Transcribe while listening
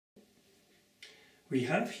We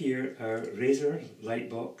have here our RayZer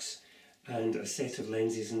Lightbox and a set of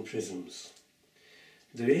lenses and prisms.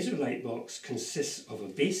 The RayZer Lightbox consists of a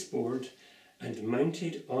baseboard, and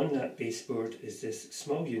mounted on that baseboard is this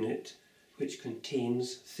small unit which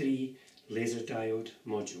contains 3 laser diode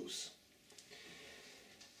modules.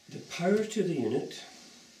 The power to the unit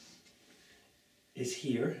is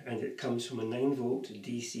here, and it comes from a 9-volt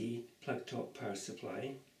DC plug-top power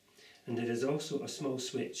supply, and there is also a small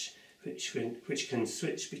switch which can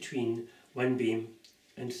switch between 1 beam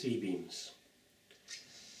and 3 beams.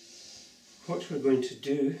 What we're going to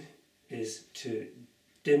do is to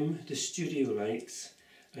dim the studio lights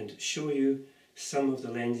and show you some of the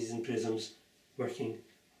lenses and prisms working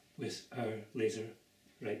with our laser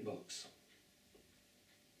Lightbox.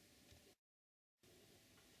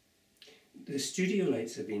 The studio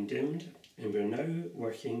lights have been dimmed and we're now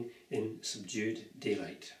working in subdued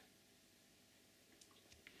daylight.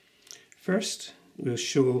 First, we'll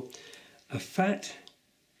show a fat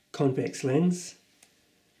convex lens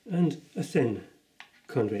and a thin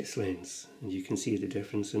convex lens, and you can see the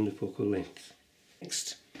difference in the focal length.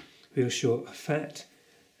 Next, we'll show a fat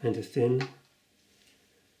and a thin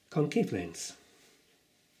concave lens.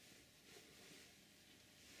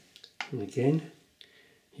 And again,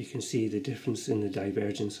 you can see the difference in the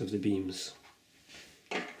divergence of the beams.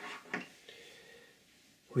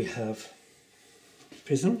 We have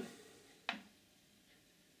prism,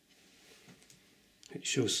 which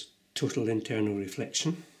shows total internal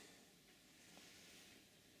reflection.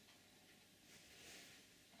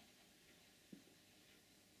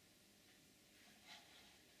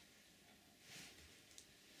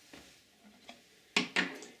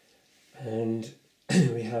 And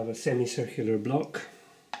we have a semicircular block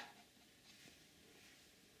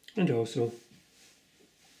and also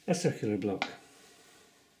a circular block.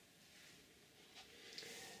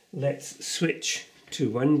 Let's switch to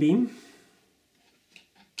 1 beam.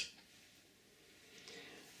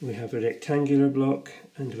 We have a rectangular block,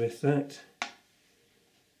 and with that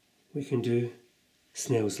we can do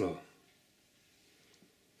Snell's law.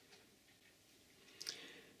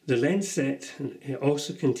 The lens set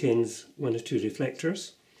also contains 1 or 2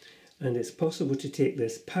 reflectors, and it's possible to take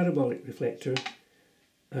this parabolic reflector,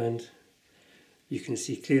 and you can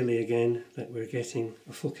see clearly again that we're getting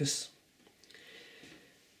a focus.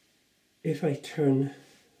 If I turn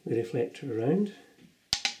the reflector around,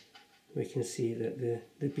 we can see that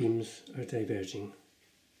the beams are diverging.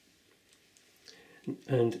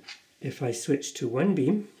 And if I switch to 1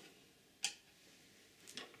 beam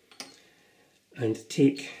and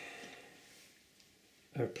take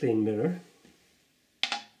our plane mirror,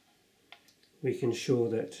 we can show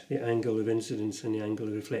that the angle of incidence and the angle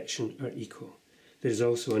of reflection are equal. There's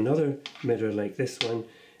also another mirror like this one,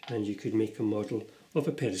 and you could make a model of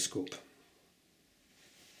a periscope.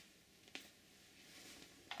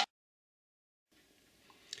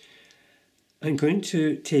 I'm going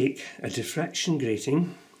to take a diffraction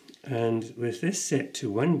grating, and with this set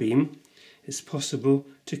to 1 beam, it's possible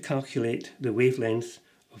to calculate the wavelength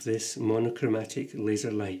of this monochromatic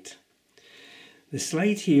laser light. The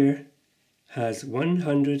slide here has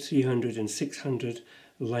 100, 300 and 600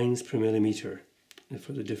 lines per millimetre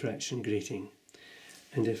for the diffraction grating.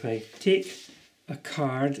 And if I take a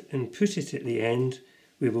card and put it at the end,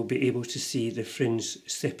 we will be able to see the fringe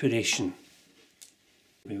separation.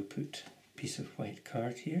 We'll put piece of white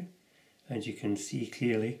card here, and you can see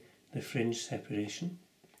clearly the fringe separation.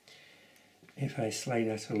 If I slide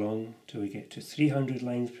that along till we get to 300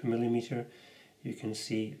 lines per millimetre, you can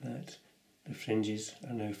see that the fringes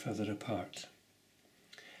are now further apart.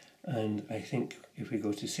 And I think if we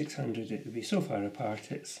go to 600, it will be so far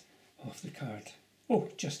apart it's off the card. Oh,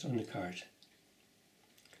 just on the card.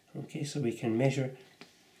 Okay, so we can measure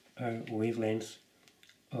our wavelength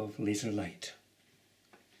of laser light.